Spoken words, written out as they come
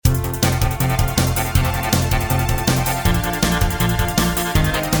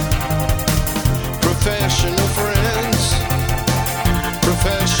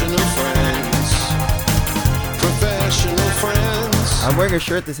I'm wearing a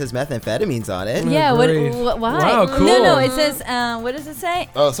shirt that says methamphetamines on it. Yeah, Great. why? Wow, cool. No, it says, what does it say?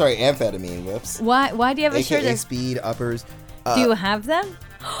 Oh, sorry, amphetamine. Whoops. Why do you have a shirt AKA that... speed, uppers. Do you have them?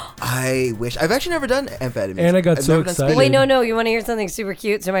 I wish. I've actually never done amphetamines. Anna got I've so never done excited. speed. Wait, no. You want to hear something super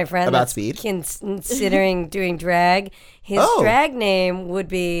cute? So my friend About that's speed? considering doing drag, his drag name would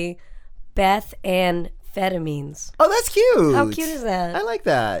be Beth Amphetamines. Oh, that's cute. How cute is that? I like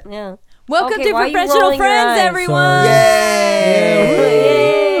that. Yeah. Welcome Okay, to why are you Professional rolling your Friends, eyes? everyone.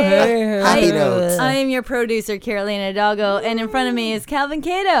 Yay! Hey. Happy notes. I am your producer, Carolina Hidalgo, and in front of me is Calvin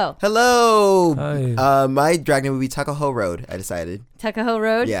Cato. Hello. Hi. My drag name would be Tuckahoe Road. I decided. Tuckahoe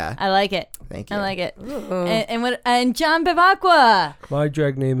Road? Yeah. I like it. Thank you. I like it. And John Bivacqua. My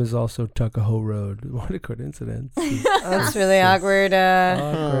drag name is also Tuckahoe Road. What a coincidence. That's really awkward.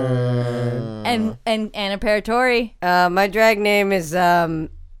 And Anna Paratori. My drag name is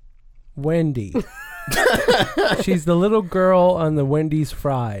Wendy. She's the little girl on the Wendy's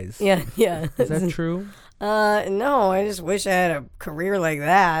fries. yeah. Is that true? No, I just wish I had a career like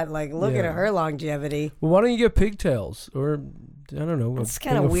that. Like, look Yeah. at her longevity. Well, why don't you get pigtails? Or, I don't know. It's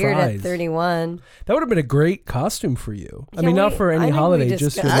kind of weird fries. at 31. That would have been a great costume for you. I Yeah, mean, not we- for I any think we holiday,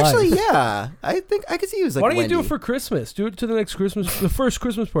 discussed- just your Actually, life. yeah. I think I could see you as like Why don't Wendy. you do it for Christmas? Do it to the next Christmas, the first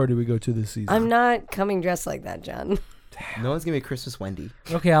Christmas party we go to this season. I'm not coming dressed like that, John. No one's gonna be a Christmas Wendy.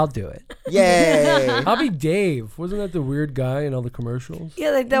 Okay, I'll do it. Yay! I'll be Dave. Wasn't that the weird guy in all the commercials?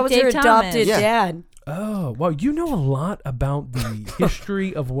 Yeah, that was Dave her Thomas. adopted Yeah. dad. Oh, wow. You know a lot about the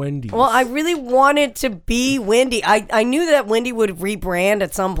history of Wendy's. Well, I really wanted to be Wendy. I knew that Wendy would rebrand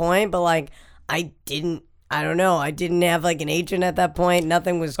at some point, but like I don't know. I didn't have like an agent at that point.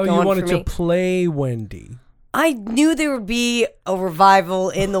 Nothing was Oh, going you wanted for to me. play Wendy. I knew there would be a revival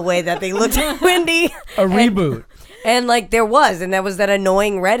in the way that they looked at Wendy. A reboot. And like there was, and that was that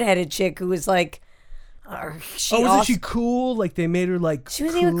annoying redheaded chick who was like, Wasn't she cool? Like they made her like. She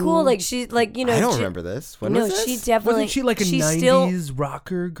wasn't even cool. Like she, like I don't remember this. When no, was this? she definitely. Wasn't she like a she's 90s still-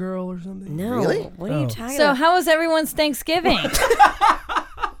 rocker girl or something? No, Really? what are you talking So about? how was everyone's Thanksgiving?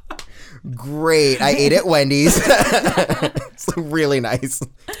 Great. I ate at Wendy's. It's really nice.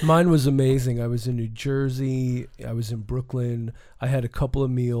 Mine was amazing. I was in New Jersey. I was in Brooklyn. I had a couple of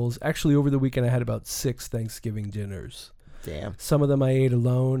meals. Actually, over the weekend, I had about 6 Thanksgiving dinners. Damn. Some of them I ate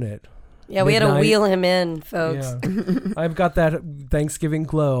alone at. Yeah, we had to midnight. wheel him in, folks. Yeah. I've got that Thanksgiving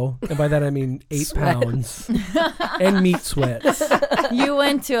glow, and by that I mean 8 pounds and meat sweats. You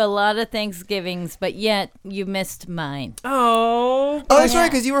went to a lot of Thanksgivings, but yet you missed mine. Oh, Oh, that's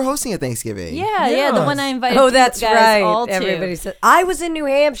right, because you were hosting a Thanksgiving. Yeah, the Yes. one I invited Oh, you that's guys right. all to. Everybody said I was in New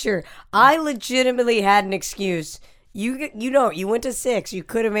Hampshire. I legitimately had an excuse. You went to 6. You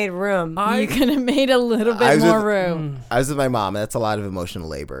could have made room. You could have made a little I bit was more with- room. I was with my mom. That's a lot of emotional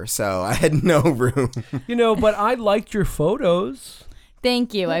labor, so I had no room. but I liked your photos.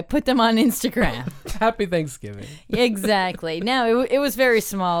 Thank you. I put them on Instagram. Happy Thanksgiving. Exactly. No, it was very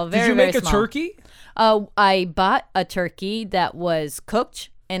small. Very, Did you make very a small. turkey? I bought a turkey that was cooked,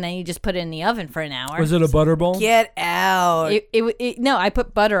 and then you just put it in the oven for an hour. Was it a butterball? Get out. No, I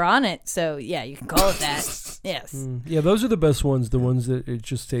put butter on it, so yeah, you can call it that. Yes. Yeah, those are the best ones. The ones that it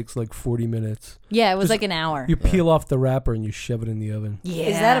just takes like 40 minutes. Yeah, it was Just- like an hour. You peel off the wrapper and you shove it in the oven. Yeah.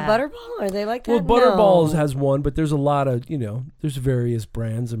 Is that a butterball? Are they like that? Well, No. Butterballs has one, but there's a lot of, there's various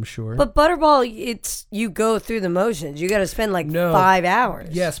brands, I'm sure. But butterball, it's you go through the motions. You got to spend like No. 5 hours.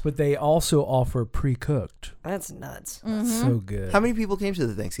 Yes, but they also offer pre-cooked. That's nuts. That's so good. How many people came to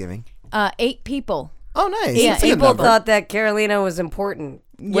the Thanksgiving? 8 people. Oh, nice. Yeah, That's a good People number. thought that Carolina was important.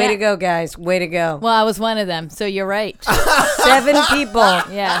 Way Yeah. to go, guys. Way to go. Well, I was one of them, so you're right. 7 people.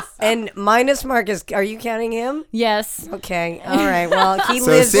 Yes. And minus Marcus. Are you counting him? Yes. Okay. All right. Well, he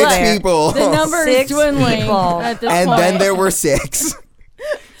So lives 6 there. people. The number 6 is dwindling people. at this And point. then there were 6.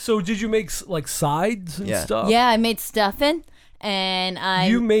 So did you make like sides and Yeah. stuff? Yeah, I made stuffing, and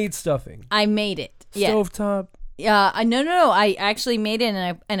You made stuffing. I made it. Yeah. Stovetop. No. I actually made it,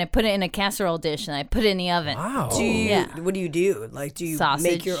 and I put it in a casserole dish, and I put it in the oven. Wow. Do you, Yeah. What do you do? Like, do you Sausage.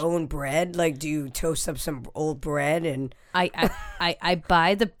 make your own bread? Like, do you toast up some old bread and? I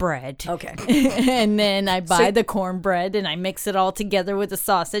buy the bread. Okay. And then I buy So- the cornbread and I mix it all together with the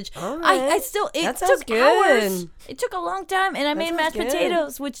sausage. All right. I still it That sounds took good. hours. It took a long time, and I made sounds mashed good.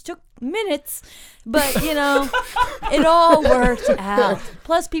 potatoes, which took minutes. But it all worked out.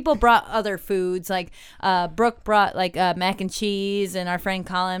 Plus, people brought other foods. Like Brooke brought like mac and cheese, and our friend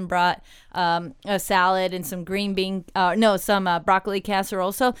Colin brought a salad and some some broccoli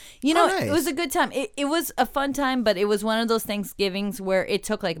casserole. So nice. it was a good time. It was a fun time, but it was one of those Thanksgivings where it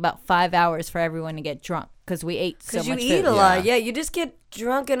took like about 5 hours for everyone to get drunk because we ate so Because you much eat food. a lot. Yeah, you just get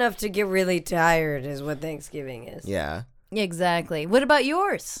drunk enough to get really tired is what Thanksgiving is. Yeah. Exactly. What about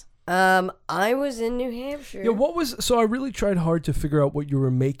yours? I was in New Hampshire. Yeah, so I really tried hard to figure out what you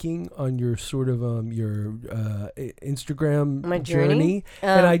were making on your sort of your Instagram My journey?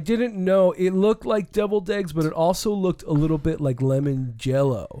 and I didn't know. It looked like deviled eggs, but it also looked a little bit like lemon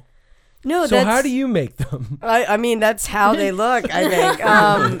jello. No, So how do you make them? I mean, that's how they look, I think.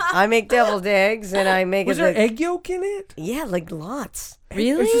 I make deviled eggs, and I make Was it there like, egg yolk in it? yeah, like lots.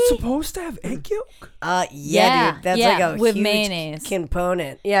 Really? Is it supposed to have egg yolk? Yeah, Yeah, dude, that's yeah, like a with huge mayonnaise.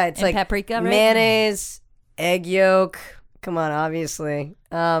 component. Yeah, it's And like paprika, right? mayonnaise, egg yolk. Come on, obviously.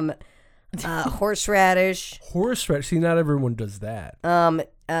 Horseradish. Horseradish. See, not everyone does that.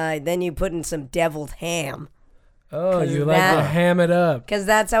 Then you put in some deviled ham, Oh, 'cause you like to that- ham it up. because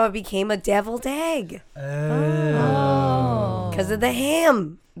that's how it became a deviled egg. Oh. Because of the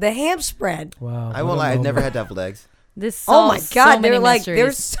ham spread. Wow. I what won't a lie, I've moment. never had deviled eggs. This Oh my solves God, so many they're like mysteries.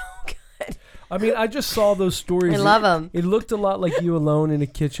 they're so good. I mean, I just saw those stories. I love 'em. It looked a lot like you alone in a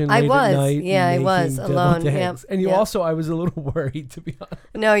kitchen I late was. at night. Yeah, I making was deviled alone. Yep, eggs. And you yep. also, I was a little worried, to be honest.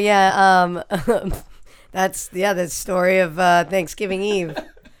 No, yeah, that's the story of Thanksgiving Eve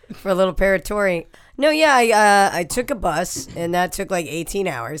for a little paratory. No, yeah, I took a bus, and that took like 18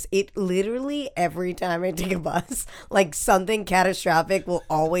 hours. It literally, every time I take a bus, like something catastrophic will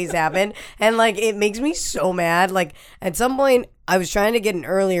always happen. And like, it makes me so mad. Like, at some point, I was trying to get an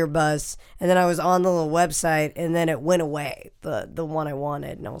earlier bus, and then I was on the little website, and then it went away, the one I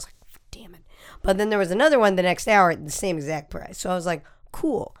wanted. And I was like, damn it. But then there was another one the next hour at the same exact price. So I was like,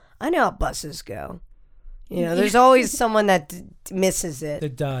 cool. I know how buses go. You know, there's always someone that misses it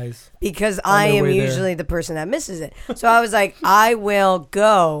It dies. because I their am way there. usually the person that misses it. So I was like, I will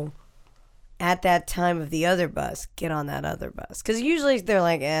go at that time of the other bus, get on that other bus. Because usually they're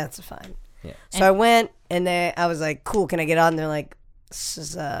like, it's fine. Yeah. So I went, and I was like, cool, can I get on? They're like, this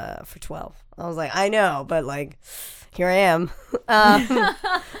is for 12. I was like, I know, but like, here I am.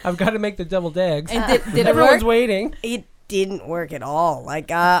 I've got to make the deviled eggs. And did it Everyone's work? waiting. It didn't work at all.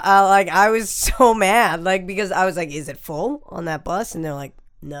 Like, I was so mad, like, because I was like, "Is it full on that bus?" And they're like,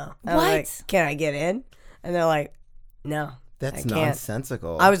 "No." I was What? like, "Can I get in?" And they're like, "No." That's I can't.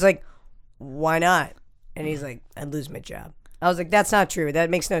 nonsensical. I was like, "Why not?" And he's like, "I'd lose my job." I was like, "That's not true. That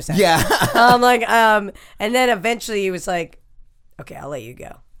makes no sense." yeah. And then eventually he was like, "Okay, I'll let you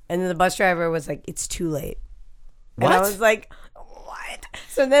go." And then the bus driver was like, "It's too late." And I What? was like, "What?"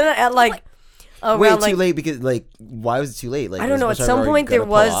 So then at like. Wait, around, too like, late because like why was it too late? Like I don't was know. the At bus some driver point, gonna there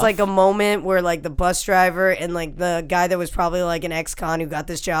pull was off? like a moment where like the bus driver and like the guy that was probably like an ex-con who got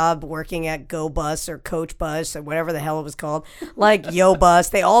this job working at Go Bus or Coach Bus or whatever the hell it was called, like Yo Bus.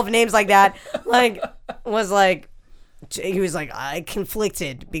 They all have names like that. Like was like he was like I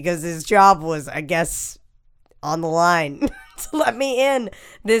conflicted because his job was I guess on the line to let me in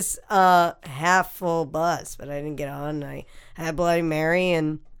this half full bus, but I didn't get on. I had Bloody Mary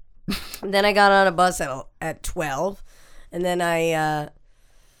and. Then I got on a bus at 12, and then I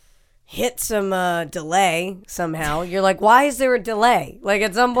hit some delay somehow. You're like, why is there a delay? Like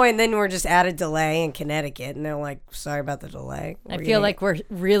at some point, then we're just at a delay in Connecticut, and they're like, sorry about the delay. I feel like we're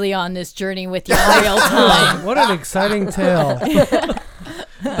really on this journey with you in real time. What an exciting tale.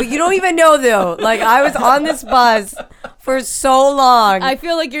 But you don't even know though. Like I was on this bus for so long. I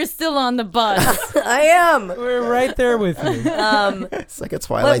feel like you're still on the bus. I am. We're right there with you. It's like a But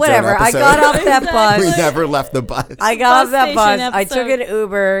Twilight Zone whatever. I episode. got off that We bus. never left the bus. I got Bus off that station bus. I took episode. an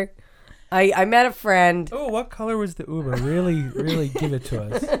Uber. I met a friend. Oh, what color was the Uber? Really give it to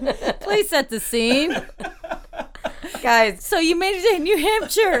us. Please set the scene. Guys, So you made it to New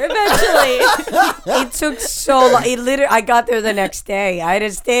Hampshire eventually. it took so long. It literally, I got there the next day. I had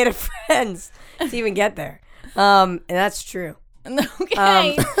to stay at a friend's to even get there. And that's true.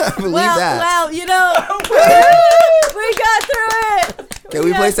 Okay. Believe well, that. well, you know, we got through it. Can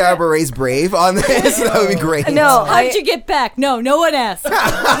we play Sarah Bareilles Brave on this? That would be great. No, How did you get back? No one asked.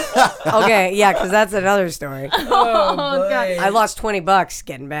 okay, yeah, because that's another story. Oh, God. I lost $20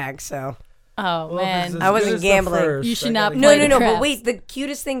 getting back, so. Oh, man. I wasn't gambling. You should not No, play the but craps. wait, the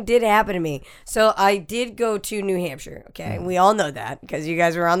cutest thing did happen to me. So I did go to New Hampshire, okay? We all know that because you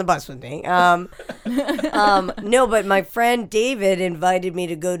guys were on the bus with me. No, but my friend David invited me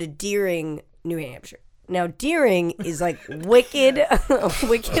to go to Deering, New Hampshire. Now, Deering is like wicked,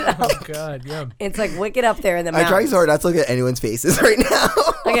 wicked up. Oh, God, yeah. It's like wicked up there in the I mountains. try so hard not to look at anyone's faces right now.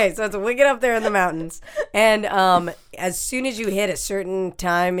 Okay, so it's wicked up there in the mountains. And as soon as you hit a certain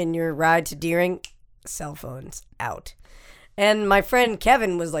time in your ride to Deering, cell phones out. And my friend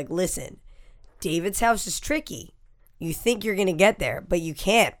Kevin was like, listen, David's house is tricky. You think you're going to get there, but you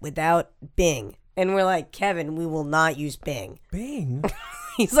can't without Bing. And we're like, Kevin, we will not use Bing. Bing.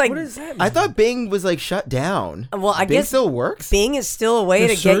 He's like, What does that mean? I thought Bing was like shut down. well, I Bing guess still works. Bing is still a way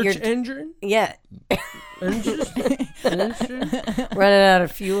the to get search your engine? yeah. Engine? Running out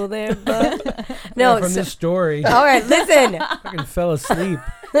of fuel there, bud. No, From this story, all right, listen. fucking fell asleep.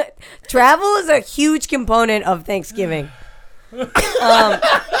 Travel is a huge component of Thanksgiving. Well,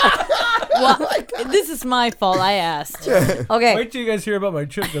 this is my fault. I asked. Okay, Wait till you guys hear about my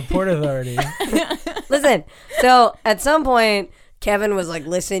trip to Port Authority. listen. So at some point, Kevin was like,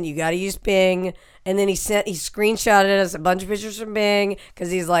 "Listen, you got to use Bing." And then he screenshotted us a bunch of pictures from Bing because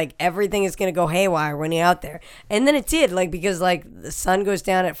he's like, everything is gonna go haywire when you're out there. And then it did, like, because like the sun goes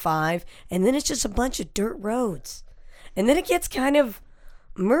down at 5, and then it's just a bunch of dirt roads, and then it gets kind of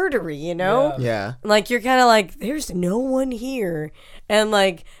murdery, you know? Yeah. Like you're kind of like, there's no one here, and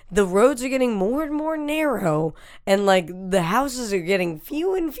like the roads are getting more and more narrow, and like the houses are getting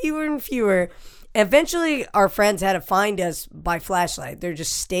fewer and fewer and fewer. Eventually, our friends had to find us by flashlight. They're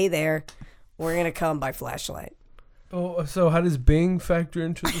just stay there. We're gonna come by flashlight. Oh, so how does Bing factor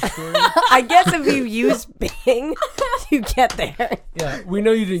into the story? I guess if you use Bing, you get there. Yeah, we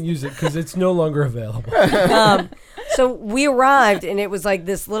know you didn't use it because it's no longer available. So we arrived, and it was like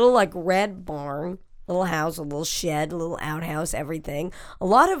this little like red barn, little house, a little shed, a little outhouse, everything. A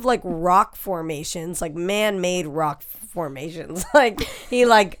lot of like rock formations, like man-made rock formations. Like he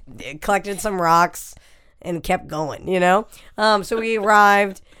like collected some rocks and kept going, you know. So we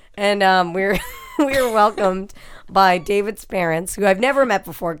arrived, and we were welcomed by David's parents, who I've never met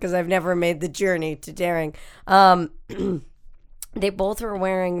before because I've never made the journey to Daring. They both were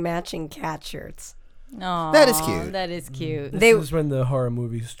wearing matching cat shirts. Aw, That is cute. That is cute. This is when the horror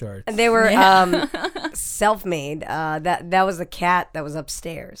movie starts. They were self-made. That was the cat that was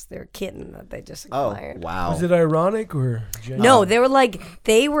upstairs. Their kitten that they just Oh, acquired. wow. Was it ironic or genuine? No, they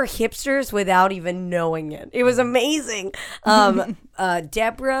were hipsters without even knowing it. It was amazing.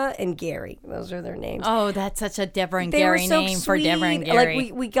 Deborah and Gary, those are their names. Oh, that's such a Deborah and They were Gary so name for Deborah and sweet. Gary.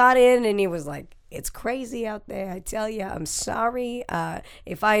 Like we got in, and he was like, "It's crazy out there. I tell you, I'm sorry.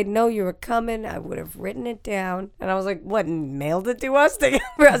 If I had known you were coming, I would have written it down." And I was like, "What? And mailed it to us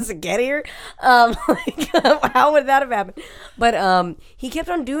for us to get here? Like, how would that have happened?" But he kept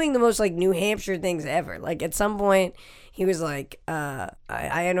on doing the most like New Hampshire things ever. Like at some point, he was like,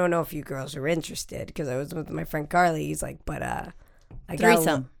 "I don't know if you girls are interested," because I was with my friend Carly. He's like, "But I got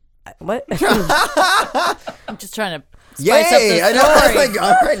Threesome. what?" I'm just trying to spice up Yay! the I know. I was story. like,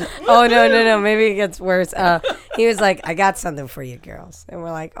 all right. Oh no! Maybe it gets worse. He was like, "I got something for you, girls," and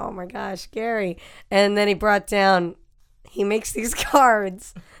we're like, "Oh my gosh, Gary!" And then he brought down. He makes these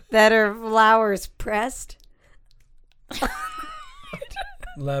cards that are flowers pressed.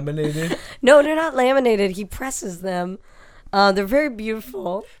 Laminated. No, they're not laminated. He presses them. They're very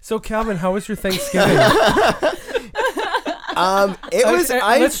beautiful. So Calvin, how was your Thanksgiving? Uh,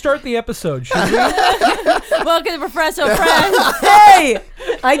 Let's start the episode, should we? Welcome to Professor Friends. Hey,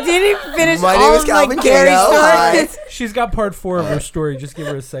 I didn't even finish My name all is of my Calvin Gary Cato. Hi. stories. She's got part 4 of her story. Just give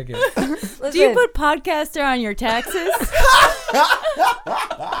her a second. Do you put podcaster on your taxes?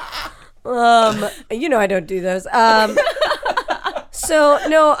 You know I don't do those.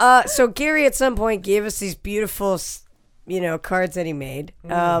 So Gary at some point gave us these beautiful, cards that he made.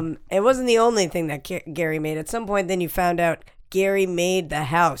 It wasn't the only thing that Gary made. At some point, then you found out Gary made the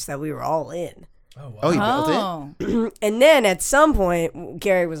house that we were all in. Oh, wow. Oh, you built it? Oh. And then at some point,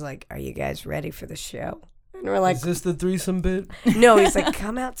 Gary was like, "Are you guys ready for the show?" And we're like, Is this the threesome bit? "No." He's like,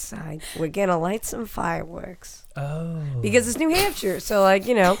 "Come outside. We're gonna light some fireworks." Oh. Because it's New Hampshire, so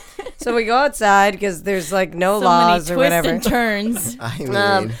so we go outside because there's like no So laws many or twists whatever. and turns. I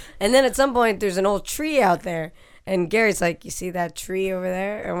mean, And then at some point, there's an old tree out there. And Gary's like, "You see that tree over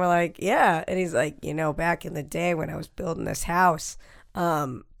there?" And we're like, "Yeah." And he's like, "Back in the day when I was building this house,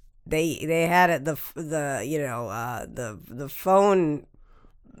 they had it the phone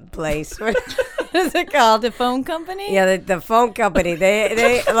place. What is it called? The phone company? Yeah, the phone company.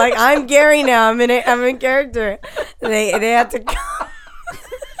 They like, I'm Gary now. I'm in character. They had to come.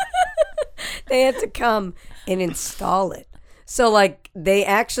 They had to come and install it. So like they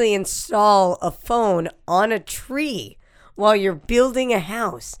actually install a phone on a tree while you're building a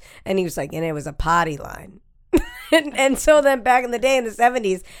house. And he was like, and it was a potty line. and so then back in the day in the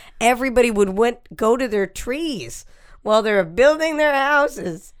 70s, everybody would go to their trees while they were building their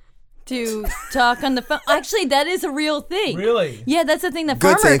houses. To talk on the phone. Actually, that is a real thing. Really? Yeah, that's the thing that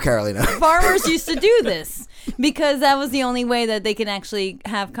good save, Carolina. farmers used to do this because that was the only way that they can actually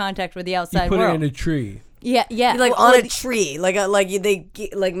have contact with the You outside put world. it in a tree. Yeah. Like Well, on a like- tree, they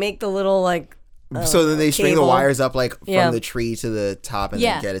make the little like So then they string the cable. wires up like Yeah. from the tree to the top and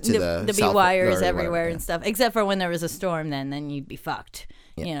Yeah, then get it to the there'd be south wires or whatever, everywhere yeah. and stuff. Except for when there was a storm, then you'd be fucked.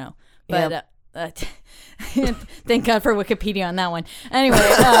 You know. But thank God for Wikipedia on that one. Anyway,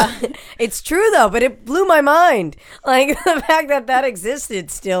 It's true though, but it blew my mind. Like the fact that existed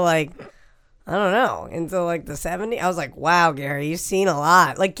still, like, I don't know, until like the 70s. I was like, wow, Gary, you've seen a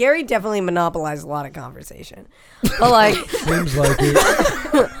lot. Like Gary definitely monopolized a lot of conversation. But like, Seems like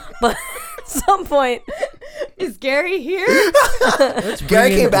it. but at some point, is Gary here? Gary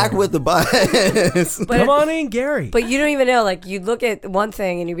Bring came it back in. with the bus. Come on in, Gary. but you don't even know. Like you'd look at one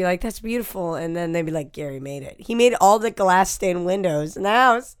thing and you'd be like, that's beautiful, and then they'd be like, Gary made it. He made all the glass stained windows in the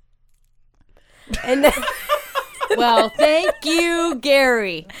house. And then Well, thank you,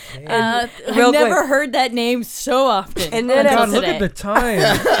 Gary. I've Real never quick. heard that name so often. And then until God, look today. at the time.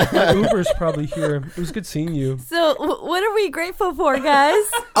 My Uber's probably here. It was good seeing you. So, what are we grateful for, guys?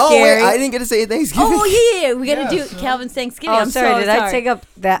 Oh, Gary. wait, I didn't get to say Thanksgiving. Oh yeah, we got to do Calvin's Thanksgiving. oh, I'm sorry, so did I take up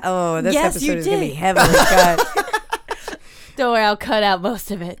that? Oh, this Yes, you episode is gonna be did. heavily cut. Don't worry, I'll cut out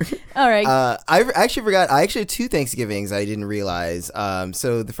most of it. All right. I actually forgot. I actually had 2 Thanksgivings I didn't realize.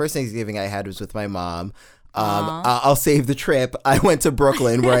 So the first Thanksgiving I had was with my mom. I'll save the trip. I went to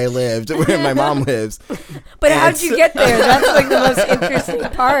Brooklyn where I lived, where my mom lives. But And how'd you get there? That's like the most interesting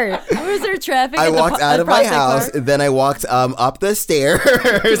part. Was there traffic? I at the walked out at of my Prospect house, Park? and then I walked up the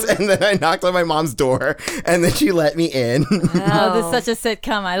stairs, and then I knocked on my mom's door, and then she let me in. Oh, this is such a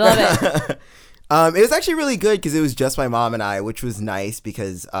sitcom. I love it. It was actually really good because it was just my mom and I, which was nice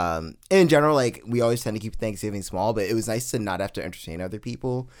because in general, like we always tend to keep Thanksgiving small, but it was nice to not have to entertain other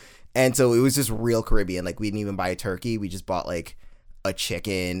people. And so it was just real Caribbean. Like we didn't even buy a turkey. We just bought like a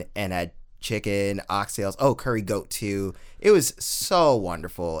chicken and had chicken, oxtails, curry goat too. It was so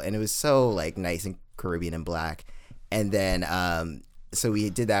wonderful. And it was so like nice and Caribbean and black. And then so we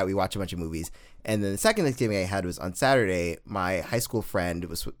did that. We watched a bunch of movies. And then the second Thanksgiving I had was on Saturday. My high school friend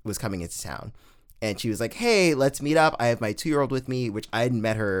was coming into town. And she was like, hey, let's meet up. I have my 2-year-old with me, which I hadn't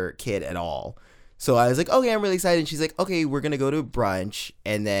met her kid at all. So I was like, okay, I'm really excited. And she's like, okay, we're going to go to brunch.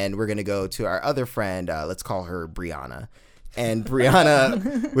 And then we're going to go to our other friend. Let's call her Brianna. And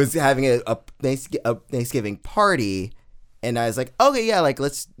Brianna was having a Thanksgiving party. And I was like, okay, yeah, like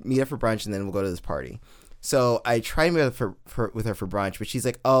let's meet up for brunch and then we'll go to this party. So I tried to meet up with her for brunch, but she's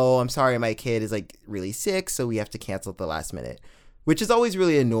like, oh, I'm sorry, my kid is like really sick. So we have to cancel at the last minute, which is always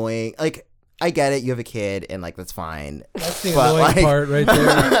really annoying. Like, I get it. You have a kid, and like that's fine. That's the But, annoying like- part right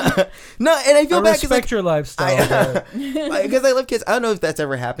there. No, and I feel I bad because respect like, your lifestyle. because I love kids. I don't know if that's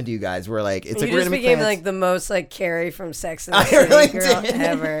ever happened to you guys, where like it's You like we're just gonna make became plans. like the most like Carrie from Sex and the I City really girl did.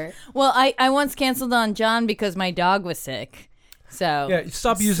 ever. Well, I once canceled on John because my dog was sick. So Yeah,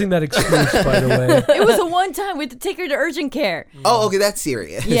 stop using that excuse, by the way. it was a one time we had to take her to urgent care. Oh, okay, that's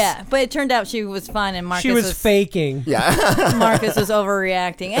serious. Yeah, but it turned out she was fine, and Marcus She was faking. Yeah. Marcus was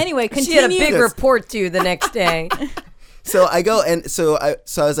overreacting. Anyway, She had a continue. big Yes. report due the next day. So I go and so I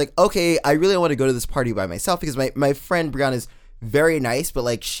was like, okay, I really want to go to this party by myself because my friend Brianna is very nice, but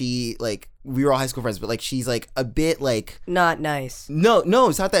like she like we were all high school friends, but like she's like a bit like Not nice. no,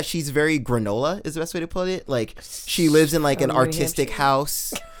 it's not that. She's very granola is the best way to put it. Like she lives in like an New artistic Hampshire.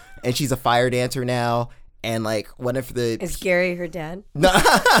 house, and she's a fire dancer now. And like one of the Is Gary her dad?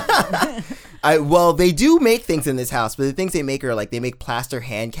 well, they do make things in this house, but the things they make are like they make plaster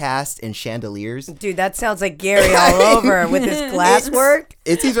hand cast and chandeliers. Dude, that sounds like Gary all over with his glass work.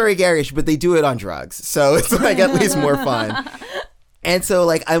 It seems very garish, but they do it on drugs, so it's like at least more fun. And so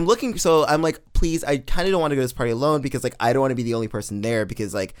like I'm like, please, I kind of don't want to go to this party alone because like I don't want to be the only person there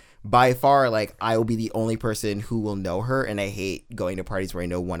because like by far like I will be the only person who will know her, and I hate going to parties where I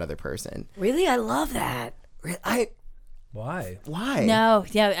know one other person. Really? I love that. Why? Why? No,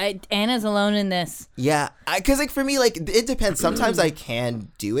 yeah, Anna's alone in this. Yeah, because like for me, like it depends. Sometimes I can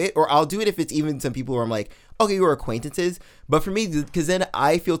do it, or I'll do it if it's even some people where I'm like, okay, we're acquaintances. But for me, because then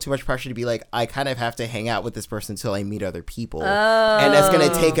I feel too much pressure to be like, I kind of have to hang out with this person until I meet other people, and that's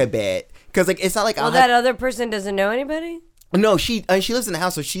gonna take a bit. Because like it's not like Well, I'll that other person doesn't know anybody? no, she lives in the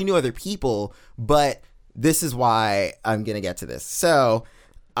house, so she knew other people. But this is why I'm gonna get to this. So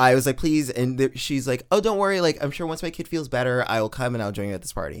I was like, please, and she's like, oh, don't worry. Like, I'm sure once my kid feels better, I will come and I'll join you at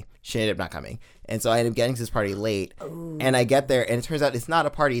this party. She ended up not coming, and so I ended up getting to this party late. And I get there, and it turns out it's not a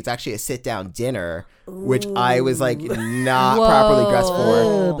party; it's actually a sit-down dinner, which I was like not properly dressed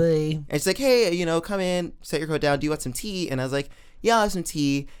for. And she's like, hey, come in, set your coat down. Do you want some tea? And I was like, yeah, I'll have some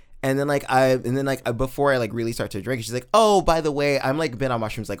tea. And then before I like really start to drink, she's like, oh, by the way, I'm like been on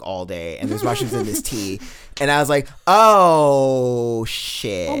mushrooms like all day, and there's mushrooms in this tea. And I was like, oh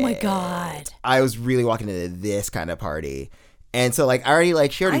shit. Oh my God. I was really walking into this kind of party. And so like I already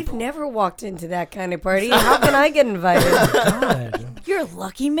like she already I've never walked into that kind of party. How can I get invited? God. You're a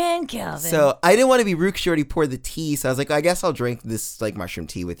lucky man, Calvin. So I didn't want to be rude 'cause she already poured the tea. So I was like, I guess I'll drink this like mushroom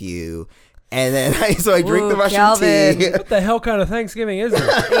tea with you. And then I drink the Ooh, mushroom Calvin. tea. What the hell kind of Thanksgiving is it?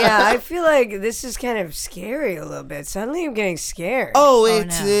 Yeah, I feel like this is kind of scary a little bit. Suddenly I'm getting scared. Oh, no.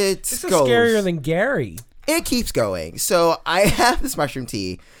 it's This is goes. scarier than Gary. It keeps going. So I have this mushroom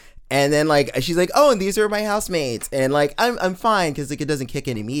tea. And then like she's like, oh, and these are my housemates, and like I'm fine because like it doesn't kick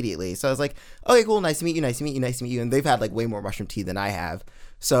in immediately. So I was like, okay, cool, nice to meet you, nice to meet you, nice to meet you. And they've had like way more mushroom tea than I have.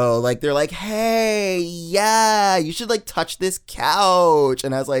 So like they're like, hey, yeah, you should like touch this couch.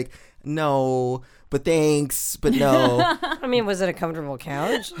 And I was like, no, but thanks, but no. I mean, was it a comfortable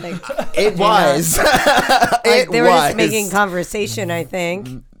couch? Like, It was. like they were just making conversation, I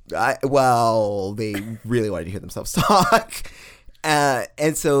think. Well, they really wanted to hear themselves talk.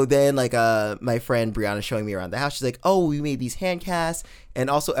 And so then like my friend Brianna showing me around the house, she's like, oh, we made these hand casts, and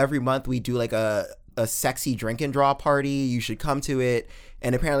also every month we do like a sexy drink and draw party. You should come to it.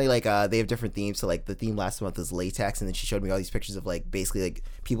 And apparently like they have different themes. So like the theme last month was latex, and then she showed me all these pictures of like basically like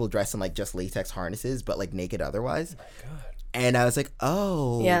people dressed in like just latex harnesses but like naked otherwise. Oh my God. And I was like,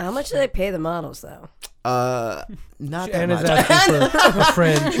 oh Yeah, how much do they pay the models though? not that Anna's much. asking for a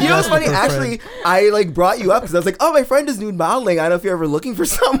friend. You know what's funny? Actually, I like brought you up because I was like, "Oh, my friend does nude modeling. I don't know if you're ever looking for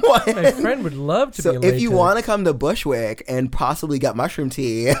someone." My friend would love to So be in if you latex. want to come to Bushwick and possibly get mushroom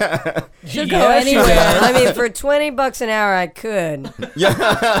tea, she'll go Yeah, she anywhere. does. I mean, for $20 an hour, I could.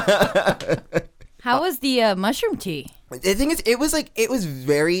 How was the mushroom tea? the thing is, it was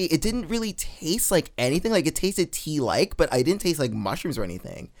very. It didn't really taste like anything. Like it tasted tea-like, but I didn't taste like mushrooms or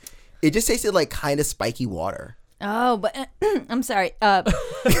anything. It just tasted like kind of spiky water. Oh, but I'm sorry.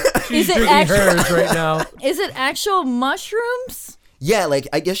 She's is it drinking actual? hers right now. Is it actual mushrooms? Yeah, like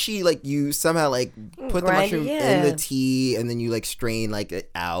I guess she like you somehow like put the Grind it, mushroom yeah. in the tea and then you like strain like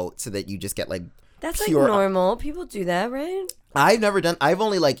it out so that you just get like That's pure. like normal. People do that, right? I've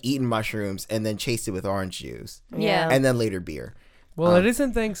only like eaten mushrooms and then chased it with orange juice Yeah. and then later beer. Well, it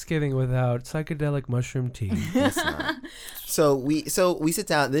isn't Thanksgiving without psychedelic mushroom tea. It's not. So we sit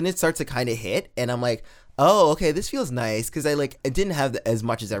down, then it starts to kind of hit, and I'm like, oh, okay, this feels nice because I didn't have as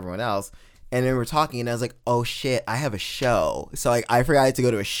much as everyone else. And then we're talking, and I was like, oh shit, I have a show. So like I forgot to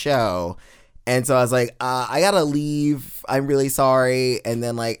go to a show. And so I was like, I gotta leave. I'm really sorry. And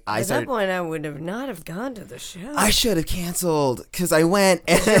then like At that point, I would have not have gone to the show. I should have canceled because I went.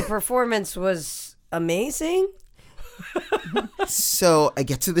 Your And performance was amazing. so I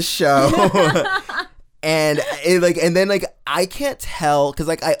get to the show. And then I can't tell because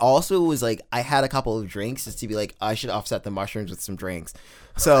like I also was like I had a couple of drinks just to be like I should offset the mushrooms with some drinks.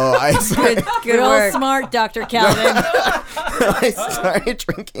 So I started, Real work. smart, Dr. Calvin. I started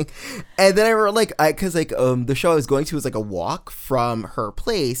drinking, and then I remember the show I was going to was like a walk from her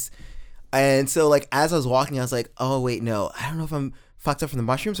place, and so like as I was walking I was like, oh wait, no, I don't know if I'm fucked up from the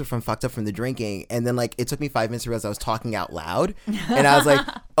mushrooms or if I'm fucked up from the drinking. And then like it took me 5 minutes to realize I was talking out loud, and I was like,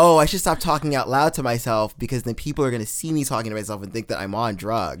 oh, I should stop talking out loud to myself because then people are gonna see me talking to myself and think that I'm on You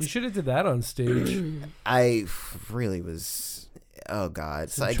drugs. should have did that on stage. I really was, oh god.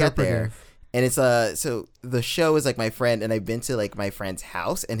 So I get there, interpretive. and it's so the show is like my friend, and I've been to like my friend's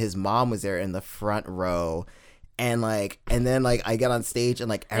house, and his mom was there in the front row. And then I get on stage and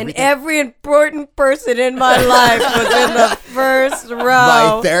like And everything. every important person in my life was in the first row.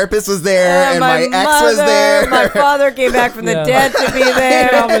 My therapist was there, and my ex was mother, there. My father came back from the Yeah. dead to be there.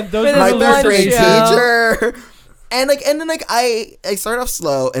 Calvin, those with are my his the third lunch grade show. teacher. And then I started off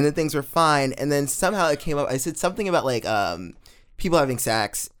slow, and then things were fine, and then somehow it came up. I said something about like people having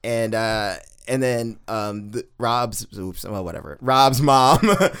sex, and then Rob's mom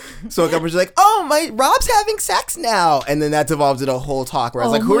spoke up and she's like, oh, Rob's having sex now. And then that devolved into a whole talk where I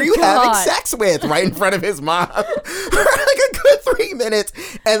was Oh like, who my are you having God. sex with? Right in front of his mom for like a good 3 minutes.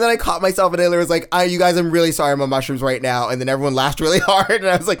 And then I caught myself and I was like, you guys, I'm really sorry, I'm on mushrooms right now. And then everyone laughed really hard. And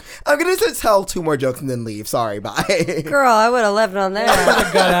I was like, I'm going to tell 2 more jokes and then leave. Sorry, bye. Girl, I would have left on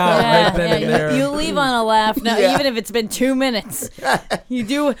that. Got out right then and you, there. you leave on a laugh, no, Yeah. even if it's been 2 minutes. You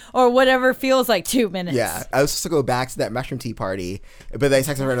do, or whatever feels like 2 minutes. Yeah, I was supposed to go back to that mushroom tea party, but then I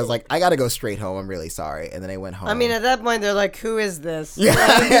texted my friend. I was like, I gotta go straight home. I'm really sorry. And then I went home. I mean, at that point, they're like, who is this? Like,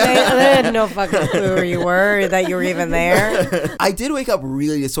 they had no fucking clue who you were, that you were even there. I did wake up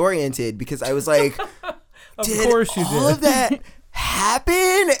really disoriented because I was like, Of did course you all did. of that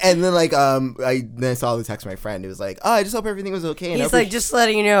happen? And then I saw the text from my friend. It was like, oh, I just hope everything was okay. And He's like, just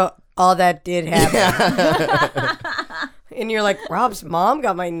letting you know, all that did happen. yeah. And you're like, Rob's mom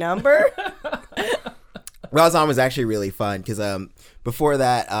got my number? Rob's mom was actually really fun because before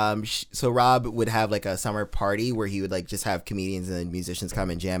that, so Rob would have like a summer party where he would like just have comedians and musicians come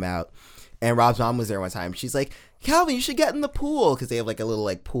and jam out. And Rob's mom was there one time. She's like, Calvin, you should get in the pool, because they have like a little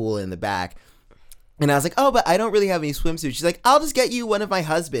like pool in the back. And I was like, oh, but I don't really have any swimsuits. She's like, I'll just get you one of my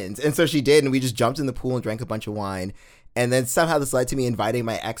husband's. And so she did, and we just jumped in the pool and drank a bunch of wine. And then somehow this led to me inviting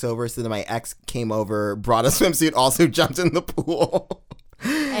my ex over. So then my ex came over, brought a swimsuit, also jumped in the pool.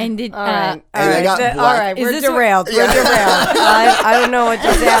 And did All right, and I got all black- right, Is we're this derailed. We're derailed. I don't know what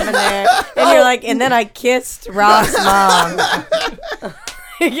just happened there. And you're like, and then I kissed Rob's mom.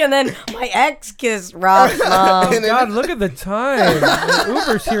 And then my ex kissed Rob's mom. And then- God, look at the time. The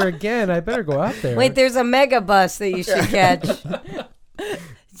Uber's here again. I better go out there. Wait, there's a mega bus that you should catch.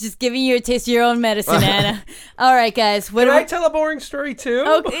 just giving you a taste of your own medicine, Anna. All right, guys. What Can do I we? tell a boring story too?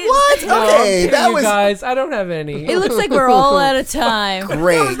 Okay. What? No, I'm Okay, kidding, that you was guys. I don't have any. It looks like we're all out of time.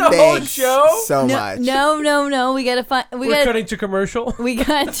 great. the whole Thanks show? so No, much. no. We gotta find. We're cutting to commercial. We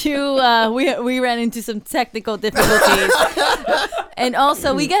got to we ran into some technical difficulties, and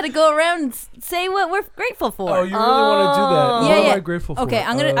also we got to go around and say what we're grateful for. Oh, you really want to do that? Yeah, What am yeah. I grateful for? Okay,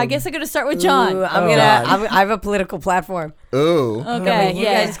 I guess I'm gonna start with John. Ooh, God. I have a political platform. Ooh. Okay, You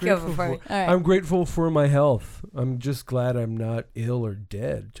yeah. guys go for me. All right. I'm grateful for my health. I'm just glad I'm not ill or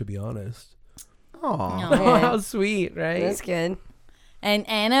dead, to be honest. Aw. Aw. Oh, how sweet, right? That's good. And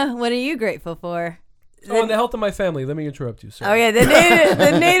Anna, what are you grateful for? Oh, and the health of my family. Let me interrupt you, sir. Oh yeah,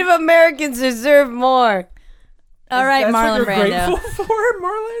 the Native Americans deserve more. All right, That's Marlon what you're Brando. grateful for,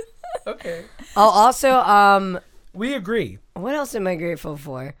 Marlon? Okay. Oh, also, We agree. what else am I grateful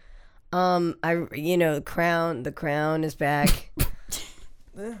for? The crown is back.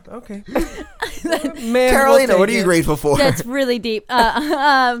 Okay. Carolina, what are you grateful for? That's really deep.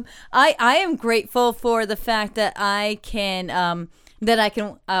 I am grateful for the fact that I can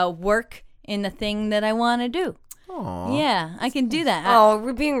work in the thing that I want to do. Aw. Yeah, I can do that. Oh,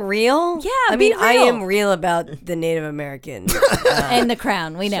 we're being real? Yeah, I be mean, I real. am real about the Native American. And the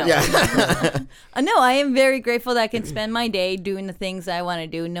crown, we know. Yeah. No, I am very grateful that I can spend my day doing the things I want to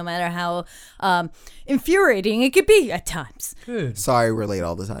do, no matter how infuriating it could be at times. Good. Sorry, we're late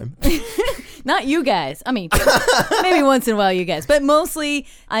all the time. Not you guys. I mean, maybe once in a while you guys, but mostly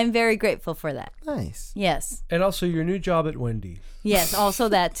I'm very grateful for that. Nice. Yes. And also your new job at Wendy's. Yes, also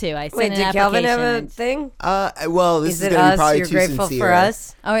that too. I sent Wait, an did Calvin have a application. thing? Well, this Is is, it gonna be us? probably You're too grateful sincere. for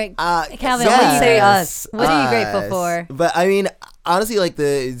us? All right, Calvin, what do you say us? What are you grateful for? But I mean, honestly, like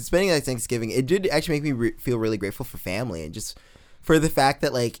the spending like Thanksgiving, it did actually make me feel really grateful for family and just for the fact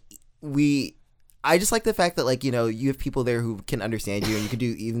that like I just like the fact that like, you know, you have people there who can understand you and you can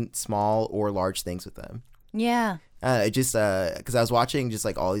do even small or large things with them. Yeah. It just because I was watching just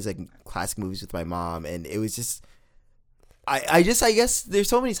like all these like classic movies with my mom, and it was just I guess there's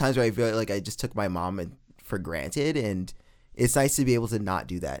so many times where I feel like I just took my mom for granted, and it's nice to be able to not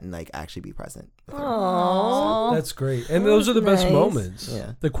do that and like actually be present with her. Aww. That's great. And those are the best nice. moments.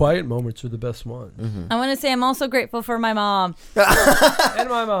 Yeah. The quiet moments are the best ones. I want to say I'm also grateful for my mom. And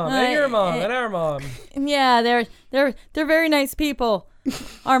my mom, and your mom, and our mom. Yeah, they're very nice people.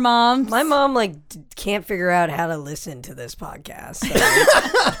 Our moms. My mom can't figure out how to listen to this podcast.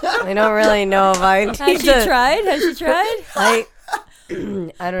 So I don't really know if I need Has she tried? Has she tried?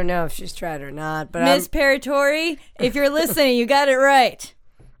 I don't know if she's tried or not, but Miss Paratori, if you're listening, you got it right.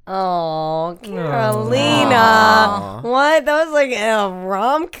 Oh, Carolina. Aw. What? That was like a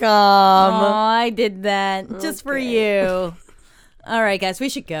rom-com. Oh, I did that just for you. All right, guys, we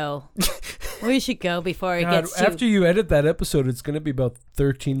should go. We should go before it God, gets too... after you edit that episode, it's going to be about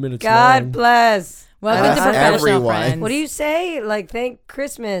 13 minutes God long. bless. Welcome That's to Professional everyone. Friends. What do you say? Like, thank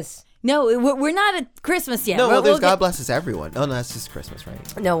Christmas. No, we're not at Christmas yet. No, We'll there's get- God blesses everyone. Oh no, that's just Christmas,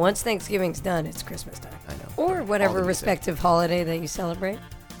 right? No, once Thanksgiving's done, it's Christmas time. I know. Or All whatever the music. respective holiday that you celebrate.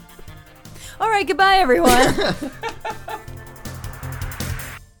 All right, goodbye, everyone.